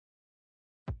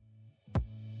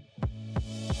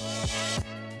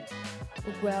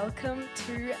Welcome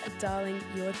to Darling,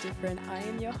 You're Different. I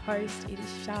am your host, it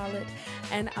is Charlotte,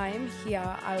 and I am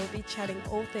here. I will be chatting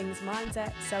all things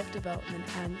mindset, self-development,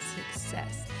 and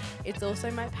success. It's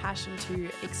also my passion to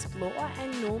explore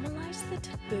and normalize the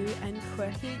taboo and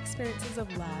quirky experiences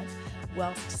of life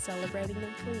whilst celebrating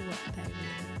them for what they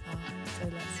really are. So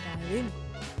let's dive in.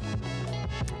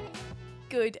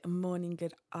 Good morning,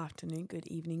 good afternoon, good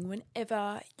evening,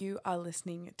 whenever you are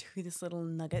listening to this little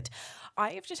nugget. I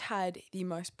have just had the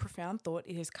most profound thought.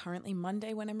 It is currently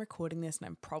Monday when I'm recording this, and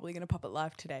I'm probably going to pop it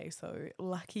live today. So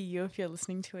lucky you if you're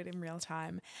listening to it in real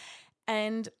time.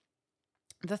 And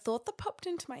the thought that popped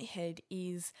into my head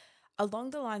is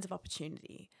along the lines of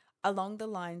opportunity, along the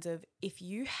lines of if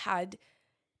you had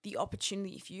the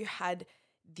opportunity, if you had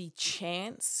the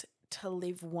chance to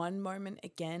live one moment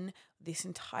again this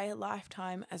entire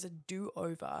lifetime as a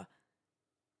do-over,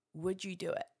 would you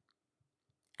do it?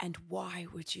 And why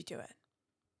would you do it?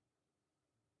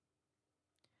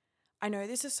 I know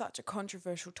this is such a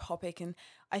controversial topic, and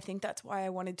I think that's why I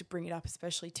wanted to bring it up,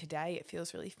 especially today. It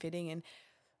feels really fitting. And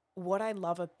what I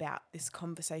love about this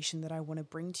conversation that I want to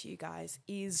bring to you guys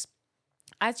is,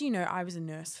 as you know, I was a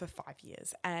nurse for 5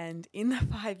 years. And in the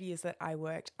 5 years that I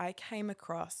worked, I came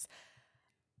across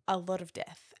a lot of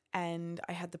death, and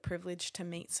I had the privilege to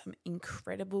meet some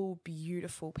incredible,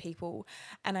 beautiful people,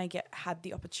 and I had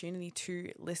the opportunity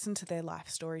to listen to their life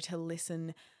story, to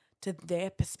listen to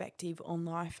their perspective on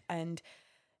life. And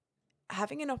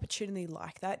having an opportunity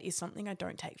like that is something I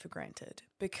don't take for granted,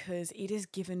 because it has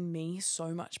given me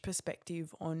so much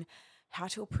perspective on how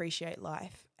to appreciate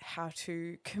life, how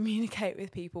to communicate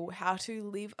with people, how to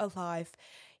live a life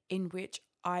in which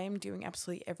I am doing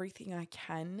absolutely everything I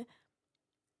can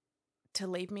to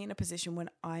leave me in a position when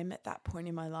I'm at that point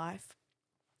in my life.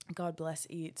 God bless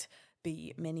it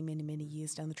be many, many, many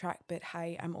years down the track. But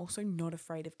hey, I'm also not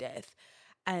afraid of death.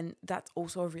 And that's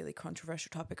also a really controversial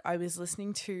topic. I was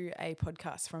listening to a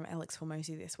podcast from Alex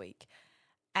Hormozi this week,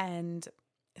 and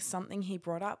something he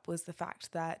brought up was the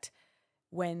fact that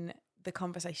when the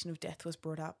conversation of death was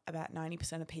brought up, about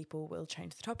 90% of people will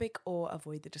change the topic or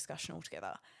avoid the discussion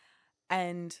altogether.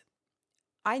 And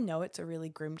I know it's a really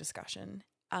grim discussion,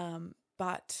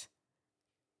 but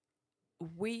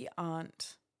we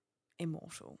aren't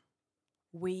immortal.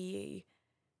 We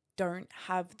don't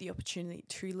have the opportunity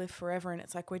to live forever. And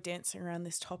it's like we're dancing around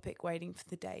this topic, waiting for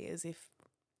the day as if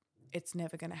it's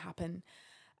never going to happen.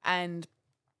 And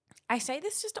I say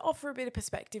this just to offer a bit of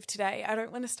perspective today. I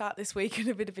don't want to start this week in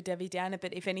a bit of a Debbie Downer,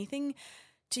 but if anything,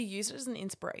 to use it as an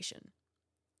inspiration.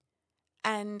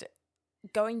 And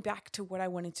going back to what I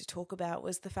wanted to talk about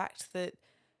was the fact that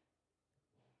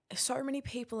so many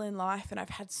people in life, and I've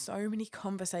had so many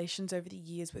conversations over the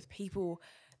years with people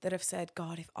that have said,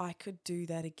 God, if I could do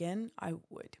that again, I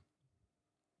would.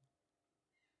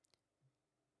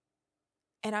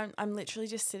 And I'm literally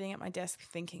just sitting at my desk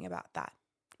thinking about that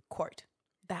quote,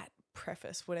 that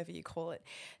preface, whatever you call it,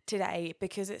 today,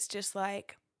 because it's just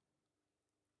like,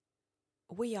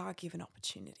 we are given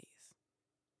opportunities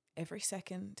every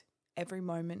second, every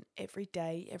moment, every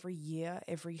day, every year,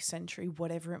 every century,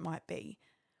 whatever it might be.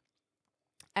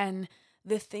 And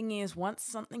the thing is, once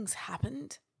something's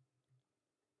happened,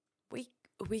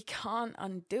 we can't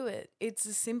undo it. It's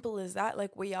as simple as that.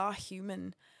 Like, we are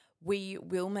human. We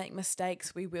will make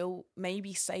mistakes. We will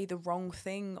maybe say the wrong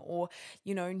thing or,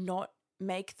 not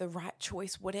make the right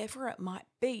choice, whatever it might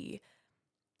be.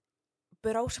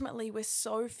 But ultimately, we're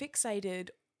so fixated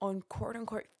on quote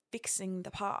unquote fixing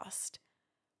the past.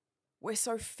 We're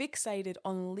so fixated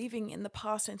on living in the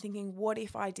past and thinking, what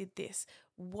if I did this?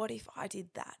 What if I did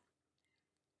that?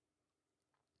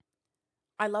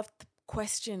 I love to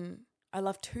question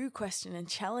and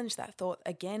challenge that thought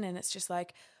again. And it's just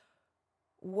like,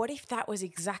 what if that was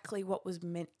exactly what was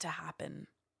meant to happen?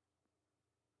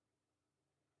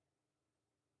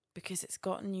 Because it's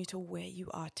gotten you to where you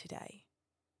are today.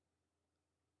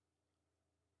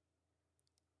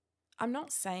 I'm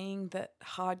not saying that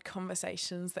hard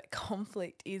conversations, that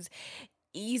conflict is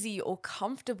easy or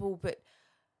comfortable, but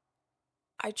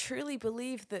I truly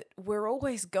believe that we're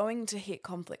always going to hit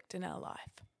conflict in our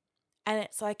life. And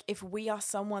it's like, if we are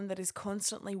someone that is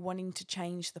constantly wanting to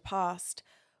change the past,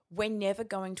 we're never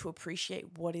going to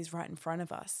appreciate what is right in front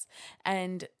of us.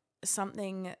 And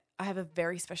I have a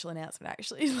very special announcement,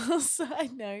 actually, little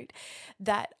side note,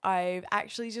 that I've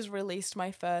actually just released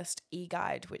my first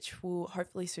e-guide, which will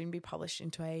hopefully soon be published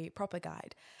into a proper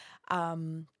guide.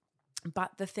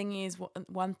 But the thing is,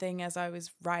 one thing as I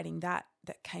was writing that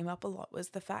came up a lot was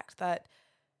the fact that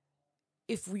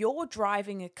if you're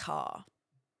driving a car,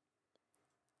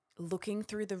 looking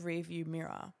through the rearview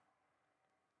mirror,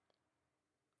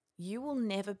 you will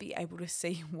never be able to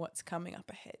see what's coming up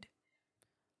ahead.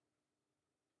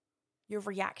 Your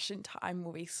reaction time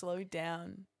will be slowed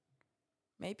down.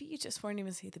 Maybe you just won't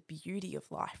even see the beauty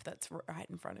of life that's right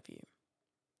in front of you.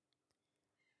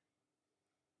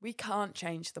 We can't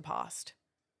change the past.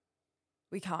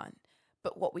 We can't.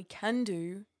 But what we can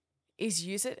do is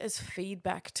use it as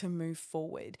feedback to move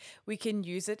forward. We can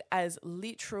use it as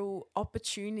literal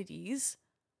opportunities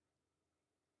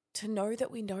to know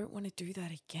that we don't want to do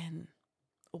that again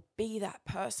or be that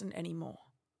person anymore.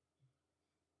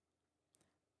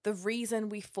 The reason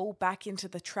we fall back into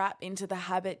the trap, into the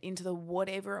habit, into the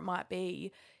whatever it might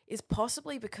be, is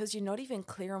possibly because you're not even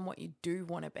clear on what you do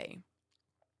want to be.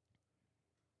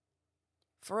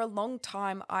 For a long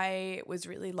time, I was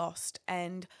really lost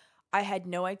and I had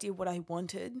no idea what I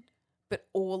wanted, but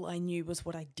all I knew was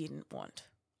what I didn't want.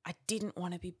 I didn't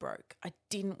want to be broke. I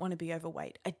didn't want to be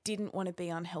overweight. I didn't want to be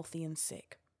unhealthy and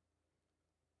sick.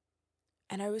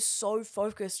 And I was so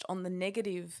focused on the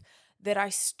negative that I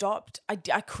stopped. I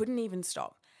couldn't even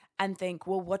stop and think,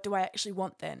 well, what do I actually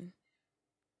want then?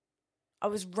 I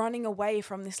was running away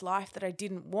from this life that I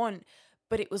didn't want,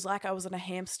 but it was like I was on a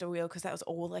hamster wheel because that was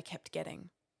all I kept getting.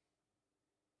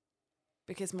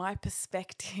 Because my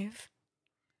perspective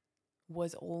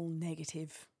was all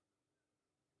negative.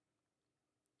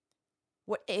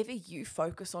 Whatever you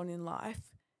focus on in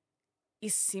life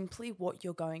is simply what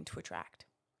you're going to attract.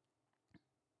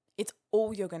 It's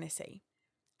all you're going to see.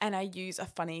 And I use a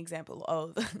funny example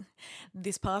of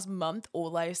this past month,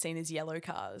 all I've seen is yellow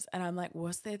cars. And I'm like,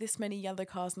 was there this many yellow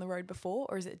cars on the road before?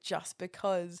 Or is it just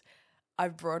because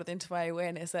I've brought it into my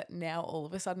awareness that now all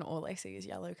of a sudden all I see is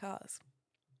yellow cars?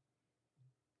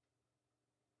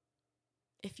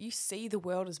 If you see the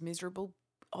world as miserable,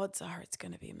 odds are it's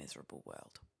going to be a miserable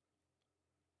world.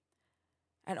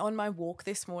 And on my walk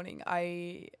this morning,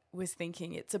 I was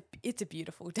thinking it's a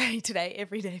beautiful day today.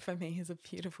 Every day for me is a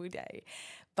beautiful day.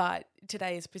 But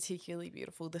today is particularly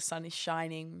beautiful. The sun is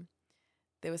shining.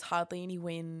 There was hardly any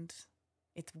wind.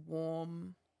 It's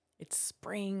warm. It's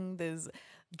spring. There's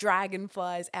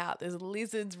dragonflies out. There's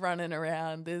lizards running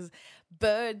around. There's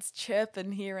birds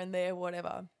chirping here and there,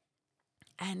 whatever.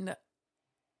 And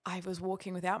I was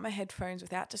walking without my headphones,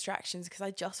 without distractions, because I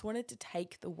just wanted to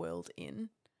take the world in.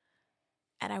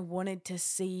 And I wanted to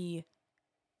see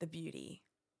the beauty.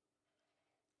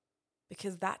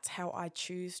 Because that's how I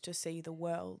choose to see the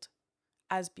world,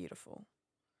 as beautiful.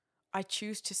 I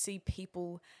choose to see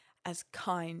people as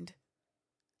kind.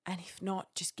 And if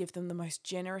not, just give them the most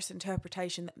generous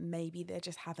interpretation that maybe they're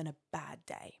just having a bad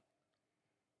day.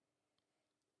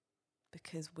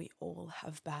 Because we all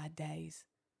have bad days.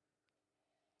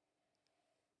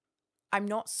 I'm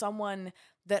not someone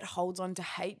that holds on to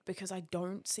hate because I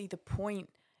don't see the point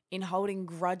in holding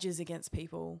grudges against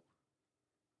people.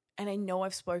 And I know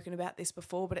I've spoken about this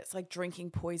before, but it's like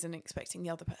drinking poison and expecting the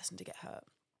other person to get hurt.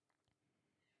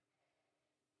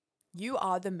 You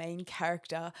are the main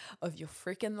character of your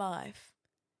freaking life.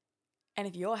 And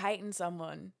if you're hating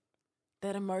someone,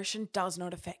 that emotion does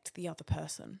not affect the other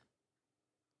person.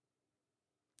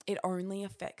 It only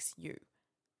affects you.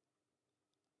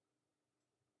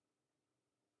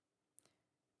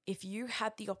 If you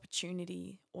had the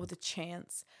opportunity or the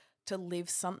chance to live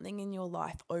something in your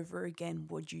life over again,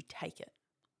 would you take it?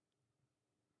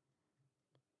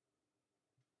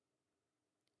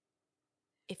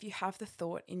 If you have the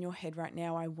thought in your head right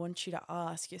now, I want you to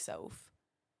ask yourself,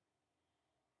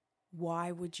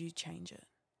 why would you change it?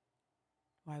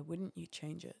 Why wouldn't you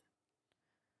change it?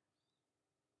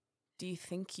 Do you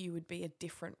think you would be a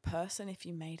different person if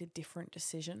you made a different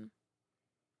decision?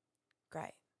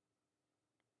 Great.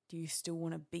 Do you still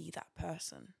want to be that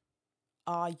person?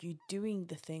 Are you doing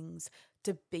the things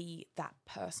to be that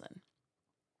person?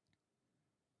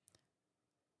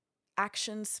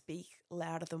 Actions speak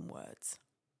louder than words.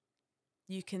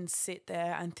 You can sit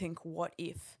there and think, what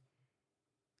if?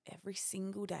 Every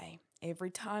single day,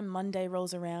 every time Monday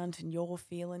rolls around and you're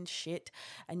feeling shit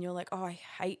and you're like, oh, I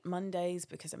hate Mondays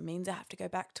because it means I have to go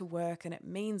back to work and it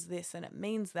means this and it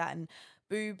means that and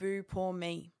boo, boo, poor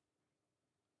me.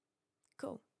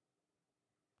 Cool.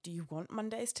 Do you want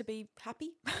Mondays to be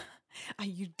happy? Are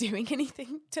you doing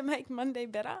anything to make Monday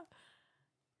better?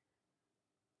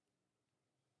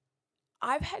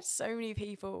 I've had so many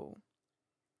people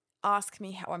ask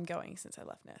me how I'm going since I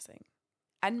left nursing.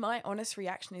 And my honest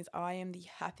reaction is I am the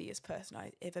happiest person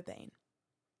I've ever been.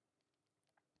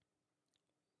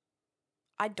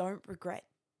 I don't regret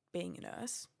being a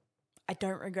nurse. I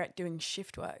don't regret doing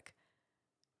shift work.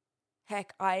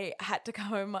 Heck, I had to go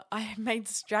home. I made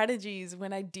strategies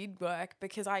when I did work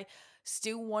because I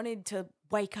still wanted to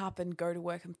wake up and go to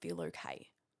work and feel okay.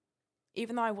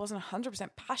 Even though I wasn't 100%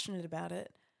 passionate about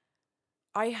it,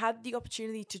 I had the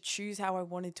opportunity to choose how I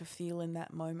wanted to feel in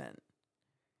that moment.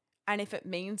 And if it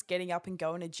means getting up and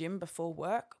going to gym before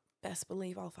work, best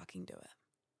believe I'll fucking do it.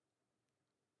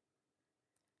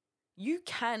 You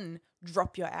can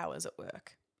drop your hours at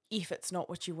work if it's not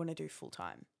what you want to do full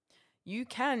time. You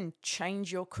can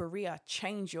change your career,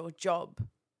 change your job.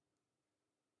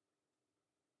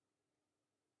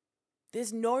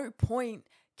 There's no point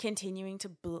continuing to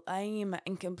blame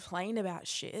and complain about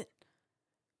shit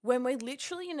when we're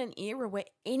literally in an era where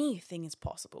anything is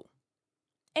possible.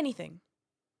 Anything.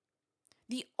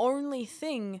 The only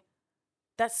thing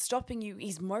that's stopping you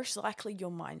is most likely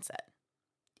your mindset,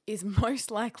 is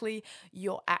most likely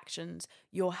your actions,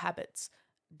 your habits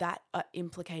that are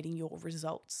implicating your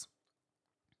results.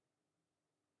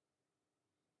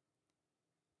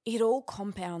 It all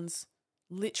compounds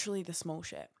literally the small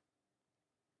shit.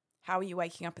 How are you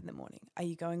waking up in the morning? Are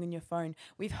you going on your phone?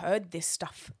 We've heard this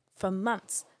stuff for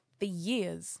months, for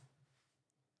years.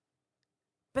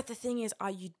 But the thing is,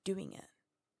 are you doing it?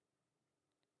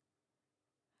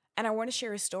 And I want to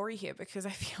share a story here because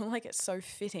I feel like it's so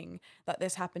fitting that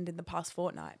this happened in the past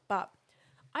fortnight. But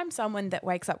I'm someone that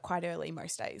wakes up quite early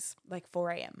most days, like 4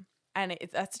 a.m. And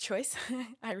that's a choice.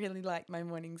 I really like my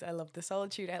mornings. I love the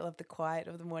solitude. I love the quiet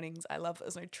of the mornings. I love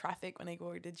there's no traffic when I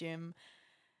go to the gym.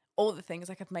 All the things,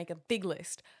 I could make a big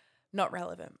list, not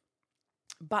relevant.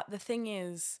 But the thing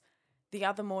is, the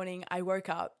other morning I woke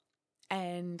up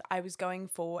and I was going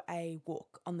for a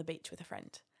walk on the beach with a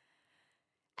friend.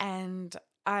 And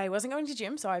I wasn't going to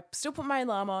gym, so I still put my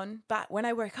alarm on. But when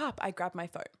I woke up, I grabbed my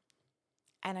phone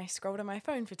and I scrolled on my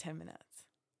phone for 10 minutes.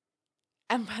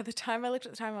 And by the time I looked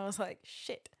at the time, I was like,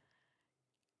 shit,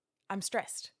 I'm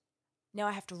stressed. Now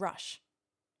I have to rush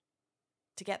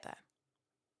to get there.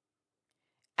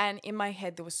 And in my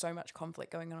head, there was so much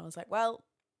conflict going on. I was like, well,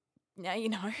 now you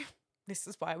know, this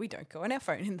is why we don't go on our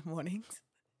phone in the mornings.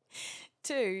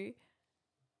 2,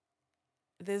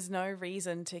 there's no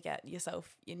reason to get your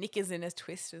knickers in a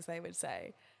twist, as they would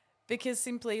say, because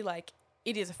simply like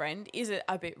it is a friend. Is it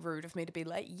a bit rude of me to be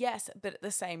late? Yes, but at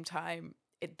the same time,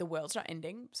 the world's not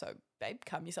ending. So babe,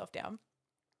 calm yourself down.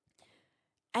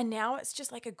 And now it's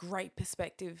just like a great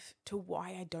perspective to why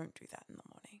I don't do that in the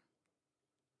morning.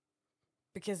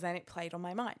 Because then it played on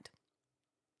my mind.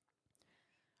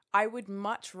 I would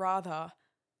much rather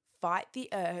fight the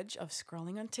urge of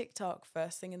scrolling on TikTok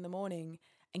first thing in the morning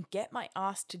and get my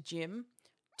ass to gym,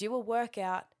 do a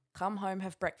workout, come home,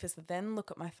 have breakfast, then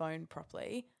look at my phone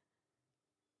properly,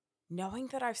 knowing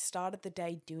that I've started the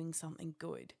day doing something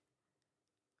good.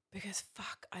 Because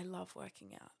fuck, I love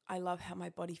working out. I love how my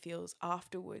body feels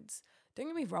afterwards. Don't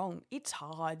get me wrong, it's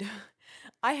hard.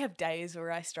 I have days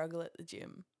where I struggle at the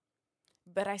gym.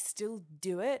 But I still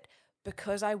do it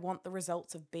because I want the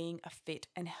results of being a fit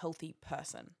and healthy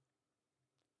person.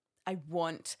 I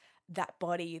want that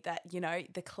body that, you know,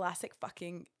 the classic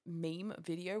fucking meme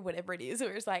video, whatever it is,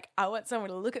 where it's like, I want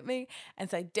someone to look at me and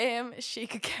say, damn, she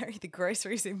could carry the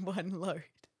groceries in one load.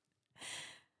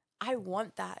 I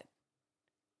want that.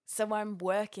 So I'm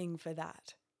working for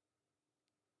that.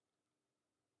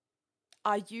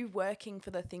 Are you working for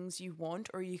the things you want,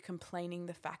 or are you complaining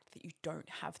the fact that you don't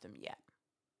have them yet?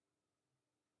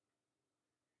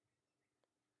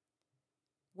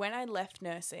 When I left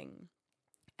nursing,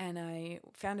 and I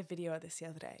found a video of this the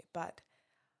other day, but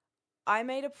I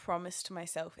made a promise to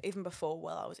myself, even before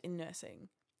while I was in nursing.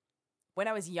 When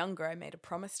I was younger, I made a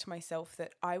promise to myself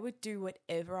that I would do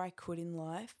whatever I could in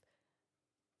life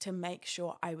to make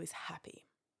sure I was happy.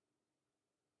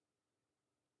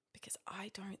 Because I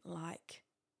don't like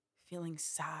feeling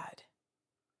sad.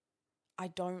 I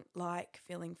don't like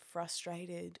feeling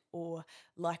frustrated or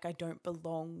like I don't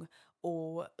belong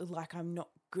or like I'm not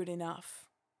good enough.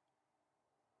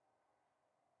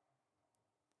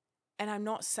 And I'm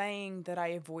not saying that I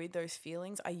avoid those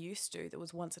feelings. I used to. There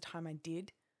was once a time I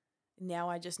did. Now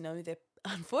I just know they're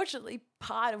unfortunately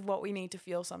part of what we need to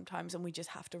feel sometimes, and we just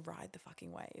have to ride the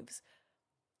fucking waves.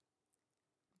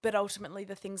 But ultimately,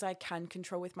 the things I can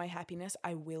control with my happiness,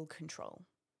 I will control.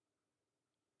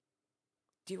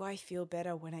 Do I feel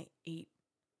better when I eat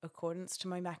accordance to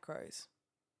my macros?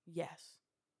 Yes.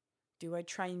 Do I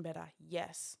train better?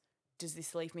 Yes. Does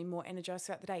this leave me more energized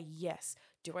throughout the day? Yes.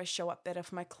 Do I show up better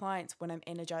for my clients when I'm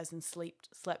energized and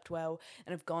slept well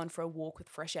and have gone for a walk with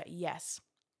fresh air? Yes.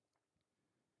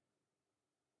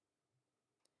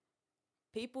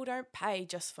 People don't pay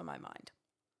just for my mind.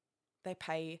 They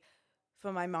pay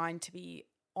for my mind to be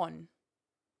on.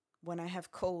 When I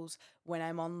have calls, when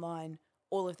I'm online,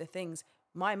 all of the things.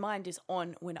 My mind is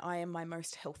on when I am my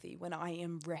most healthy, when I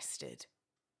am rested.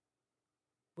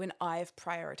 when I have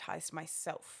prioritized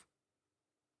myself.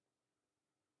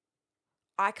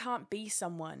 I can't be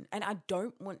someone, and I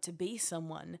don't want to be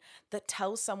someone that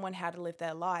tells someone how to live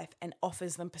their life and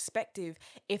offers them perspective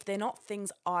if they're not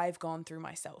things I've gone through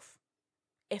myself,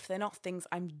 if they're not things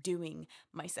I'm doing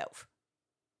myself.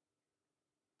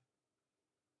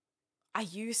 Are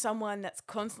you someone that's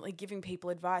constantly giving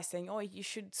people advice saying, oh, you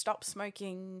should stop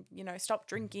smoking, stop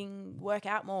drinking, work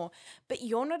out more, but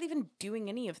you're not even doing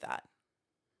any of that?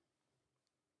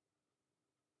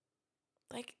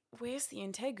 Like, where's the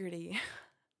integrity?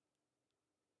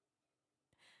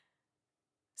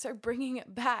 So bringing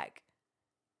it back,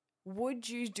 would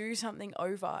you do something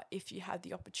over if you had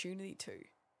the opportunity to?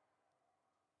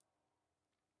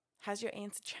 Has your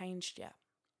answer changed yet?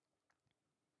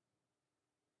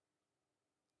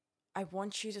 I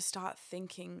want you to start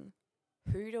thinking,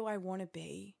 who do I want to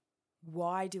be?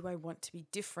 Why do I want to be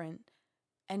different?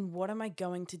 And what am I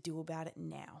going to do about it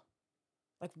now?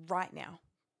 Like right now,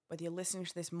 whether you're listening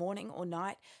to this morning or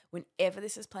night, whenever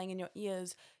this is playing in your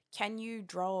ears, can you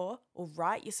draw or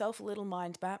write yourself a little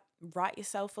mind map, write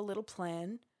yourself a little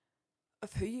plan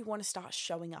of who you want to start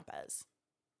showing up as?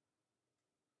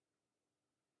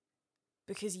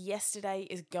 Because yesterday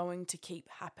is going to keep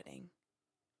happening.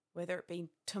 Whether it be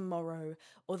tomorrow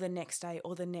or the next day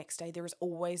or the next day, there is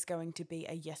always going to be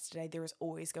a yesterday. There is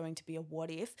always going to be a what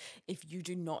if you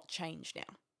do not change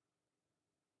now.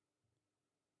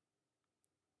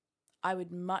 I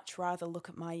would much rather look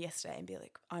at my yesterday and be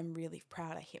like, I'm really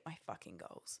proud I hit my fucking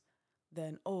goals,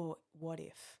 than, oh, what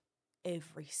if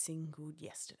every single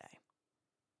yesterday.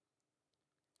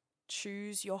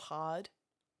 Choose your hard,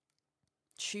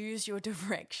 choose your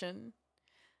direction,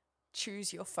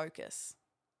 choose your focus.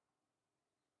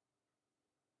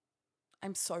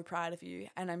 I'm so proud of you,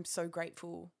 and I'm so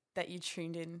grateful that you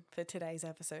tuned in for today's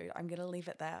episode. I'm going to leave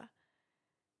it there.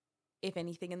 If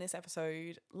anything in this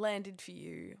episode landed for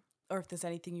you, or if there's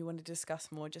anything you want to discuss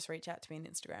more, just reach out to me on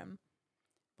Instagram.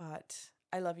 But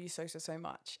I love you so, so, so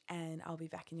much, and I'll be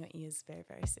back in your ears very,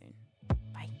 very soon.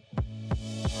 Bye.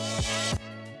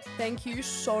 Thank you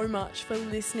so much for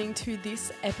listening to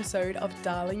this episode of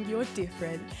Darling, You're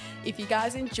Different. If you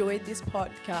guys enjoyed this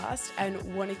podcast and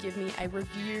want to give me a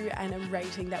review and a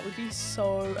rating, that would be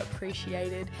so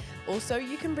appreciated. Also,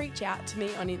 you can reach out to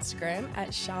me on Instagram at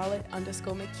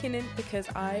Charlotte_McKinnon, because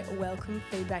I welcome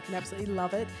feedback and absolutely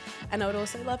love it. And I would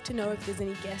also love to know if there's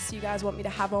any guests you guys want me to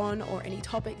have on, or any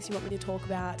topics you want me to talk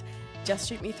about. Just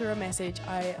shoot me through a message.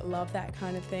 I love that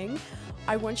kind of thing.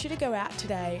 I want you to go out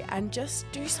today and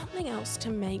just do something else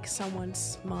to make someone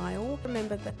smile.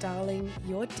 Remember that, darling,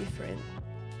 you're different,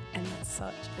 and that's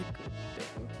such a good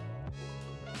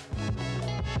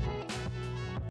thing.